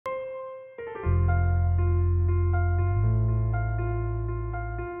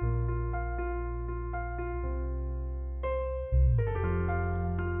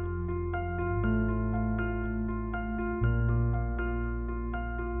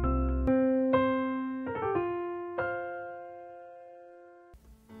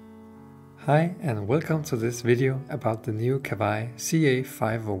Hi and welcome to this video about the new Kawai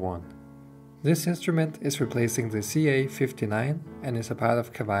CA-501. This instrument is replacing the CA-59 and is a part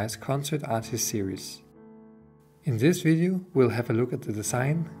of Kawai's Concert Artist series. In this video we'll have a look at the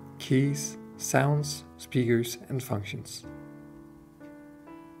design, keys, sounds, speakers and functions.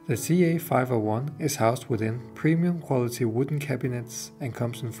 The CA-501 is housed within premium quality wooden cabinets and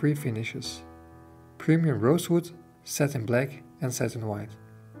comes in 3 finishes: premium rosewood, satin black and satin white.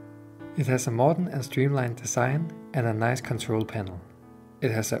 It has a modern and streamlined design and a nice control panel. It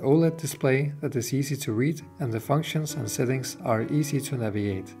has an OLED display that is easy to read and the functions and settings are easy to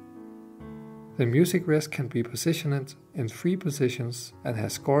navigate. The music rest can be positioned in 3 positions and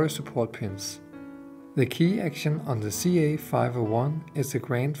has score support pins. The key action on the CA-501 is the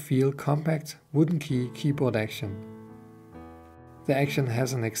Grand Feel compact wooden key keyboard action. The action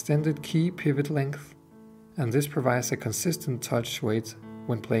has an extended key pivot length, and this provides a consistent touch weight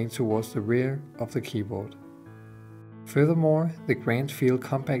when playing towards the rear of the keyboard. Furthermore, the Grand Feel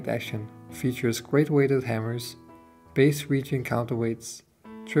compact action features great weighted hammers, bass region counterweights,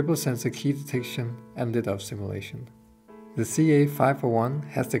 triple sensor key detection and lid-off simulation. The CA-501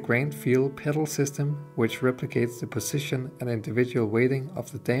 has the Grand Feel pedal system, which replicates the position and individual weighting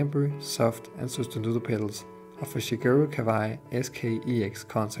of the damper, soft and sostenuto pedals of a Shigeru Kawai SK-EX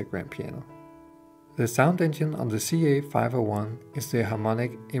concert grand piano. The sound engine on the CA-501 is the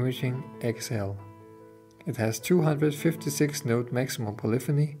Harmonic Imaging XL. It has 256 note maximum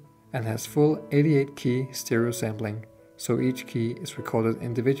polyphony and has full 88 key stereo sampling, so each key is recorded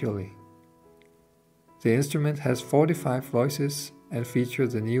individually. The instrument has 45 voices and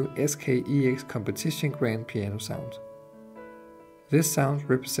features the new SK-EX competition grand piano sound. This sound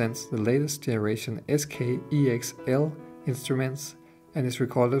represents the latest generation SK-EXL instruments and is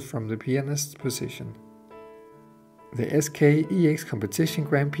recorded from the pianist's position. The SK-EX competition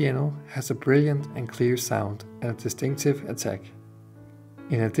grand piano has a brilliant and clear sound and a distinctive attack.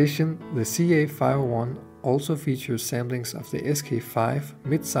 In addition, the CA-501 also features samplings of the SK5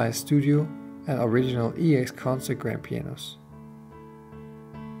 mid-size studio and original EX concert grand pianos.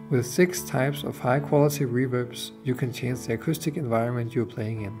 With 6 types of high-quality reverbs, you can change the acoustic environment you're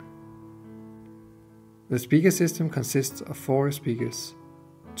playing in. The speaker system consists of 4 speakers,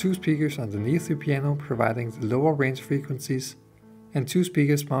 2 speakers underneath the piano providing the lower range frequencies, and 2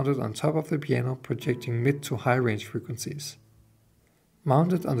 speakers mounted on top of the piano projecting mid to high range frequencies.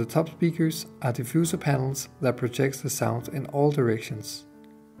 Mounted on the top speakers are diffuser panels that projects the sound in all directions.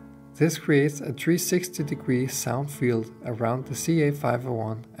 This creates a 360-degree sound field around the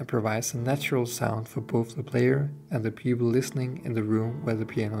CA-501 and provides a natural sound for both the player and the people listening in the room where the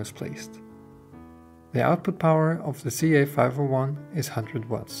piano is placed. The output power of the CA-501 is 100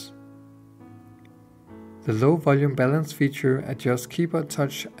 watts. The low volume balance feature adjusts keyboard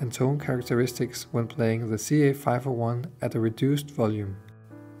touch and tone characteristics when playing the CA-501 at a reduced volume.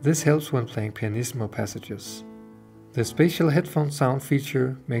 This helps when playing pianissimo passages. The spatial headphone sound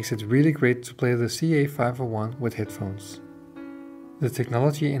feature makes it really great to play the CA-501 with headphones. The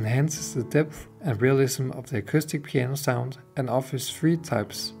technology enhances the depth and realism of the acoustic piano sound and offers 3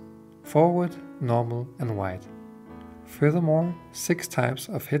 types: forward, normal and wide. Furthermore, 6 types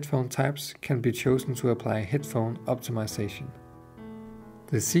of headphone types can be chosen to apply headphone optimization.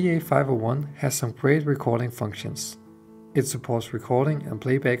 The CA-501 has some great recording functions. It supports recording and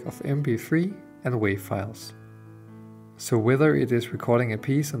playback of MP3 and WAV files. So whether it is recording a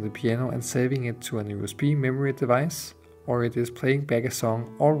piece on the piano and saving it to an USB memory device, or it is playing back a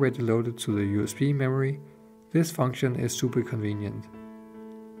song already loaded to the USB memory, this function is super convenient.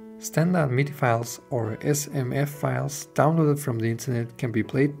 Standard MIDI files or SMF files downloaded from the internet can be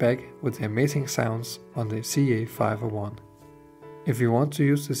played back with the amazing sounds on the CA-501. If you want to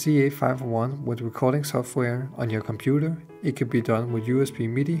use the CA-501 with recording software on your computer, it can be done with USB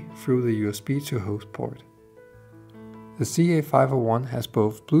MIDI through the USB to host port. The CA-501 has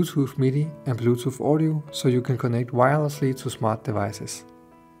both Bluetooth MIDI and Bluetooth audio, so you can connect wirelessly to smart devices.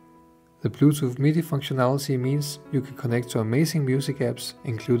 The Bluetooth MIDI functionality means you can connect to amazing music apps,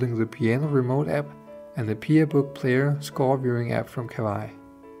 including the Piano Remote app and the PiaBook Player score viewing app from Kawai.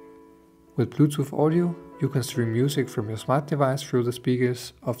 With Bluetooth audio, you can stream music from your smart device through the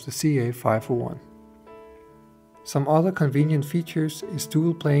speakers of the CA-501. Some other convenient features is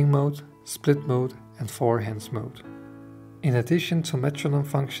dual playing mode, split mode and 4 hands mode. In addition to metronome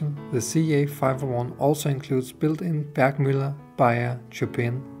function, the CA-501 also includes built-in Bergmüller, Bayer,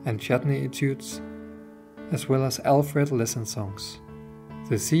 Chopin and Chutney etudes, as well as Alfred lesson songs.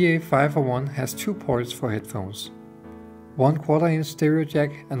 The CA-501 has 2 ports for headphones, 1 1/4-inch stereo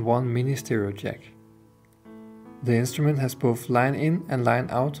jack and 1 mini stereo jack. The instrument has both line in and line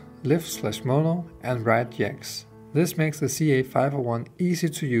out, lift/mono, and right jacks. This makes the CA-501 easy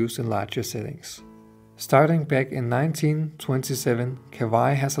to use in larger settings. Starting back in 1927,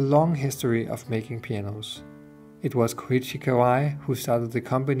 Kawai has a long history of making pianos. It was Koichi Kawai who started the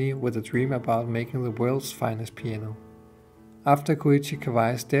company with a dream about making the world's finest piano. After Koichi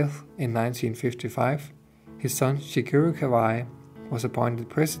Kawai's death in 1955, his son Shigeru Kawai was appointed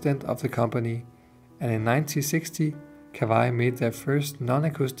president of the company, and in 1960 Kawai made their first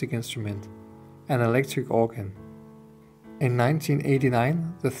non-acoustic instrument, an electric organ. In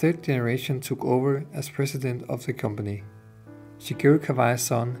 1989, the third generation took over as president of the company, Shigeru Kawai's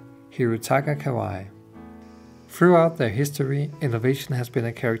son Hirotaka Kawai. Throughout their history, innovation has been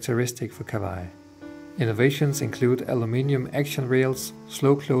a characteristic for Kawai. Innovations include aluminium action rails,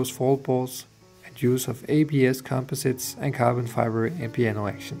 slow-close fall balls, and use of ABS composites and carbon fiber in piano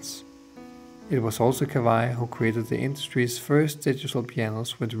actions. It was also Kawai who created the industry's first digital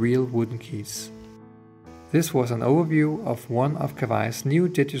pianos with real wooden keys. This was an overview of one of Kawai's new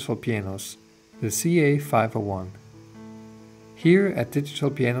digital pianos, the CA-501. Here at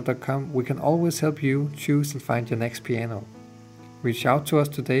digitalpiano.com we can always help you choose and find your next piano. Reach out to us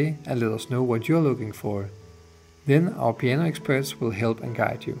today and let us know what you're looking for. Then our piano experts will help and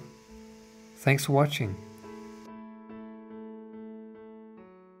guide you. Thanks for watching.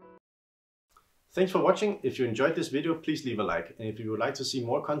 Thanks for watching. If you enjoyed this video, please leave a like. And if you would like to see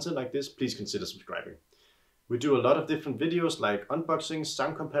more content like this, please consider subscribing. We do a lot of different videos like unboxings,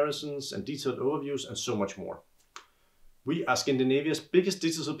 sound comparisons, and detailed overviews, and so much more. We are Scandinavia's biggest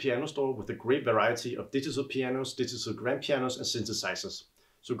digital piano store with a great variety of digital pianos, digital grand pianos, and synthesizers.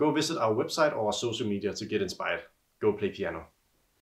 So go visit our website or our social media to get inspired. Go play piano.